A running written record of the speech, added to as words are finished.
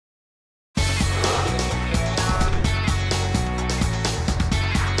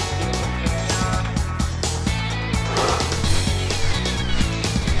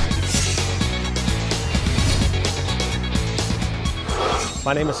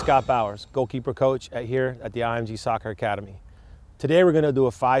My name is Zak Boggs, goalkeeper coach here at the IMG Soccer Academy. Today we're going to do a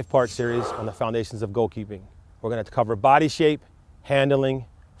 5-part series on the foundations of goalkeeping. We're going to cover body shape, handling,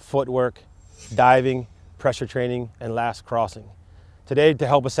 footwork, diving, pressure training, and last crossing. Today to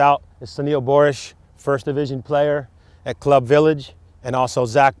help us out is Sunil Borish, First Division player at Club Village, and also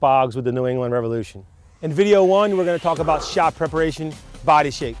Zak Boggs with the New England Revolution. In video 1, we're going to talk about shot preparation, body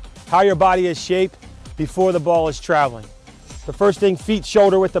shape, how your body is shaped before the ball is traveling. The first thing, feet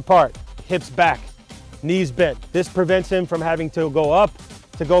shoulder width apart, hips back, knees bent. This prevents him from having to go up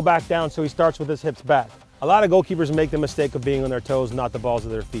to go back down, so he starts with his hips back. A lot of goalkeepers make the mistake of being on their toes, not the balls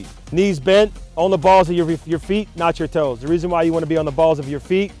of their feet. Knees bent, on the balls of your feet, not your toes. The reason why you want to be on the balls of your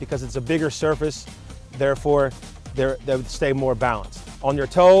feet, because it's a bigger surface, therefore they would stay more balanced. On your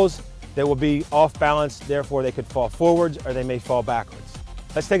toes, they will be off balance, therefore they could fall forwards or they may fall backwards.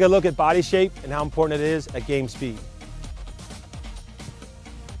 Let's take a look at body shape and how important it is at game speed.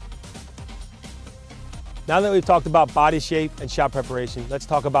 Now that we've talked about body shape and shot preparation, let's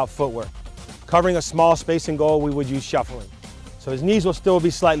talk about footwork. Covering a small space in goal, we would use shuffling. So his knees will still be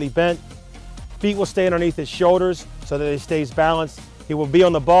slightly bent, feet will stay underneath his shoulders so that he stays balanced. He will be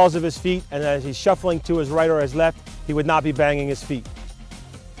on the balls of his feet, and as he's shuffling to his right or his left, he would not be banging his feet.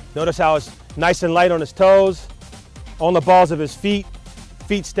 Notice how it's nice and light on his toes, on the balls of his feet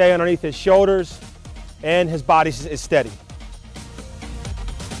stay underneath his shoulders, and his body is steady.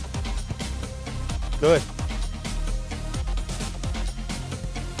 Good.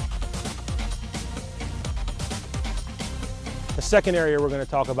 The second area we're going to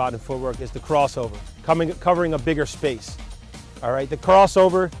talk about in footwork is the crossover, covering a bigger space. All right, the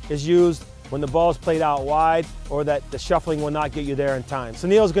crossover is used when the ball is played out wide or that the shuffling will not get you there in time.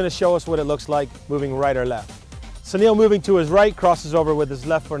 Sunil's going to show us what it looks like moving right or left. Sunil moving to his right, crosses over with his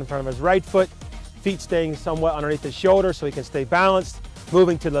left foot in front of his right foot, feet staying somewhat underneath his shoulder so he can stay balanced.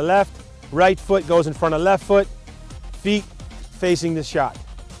 Moving to the left, right foot goes in front of left foot, feet facing the shot.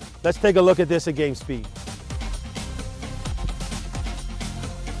 Let's take a look at this at game speed.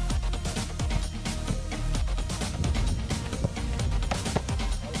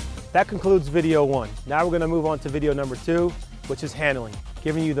 That concludes video 1. Now we're going to move on to video number 2, which is handling,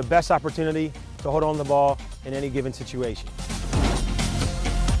 giving you the best opportunity to hold on the ball in any given situation.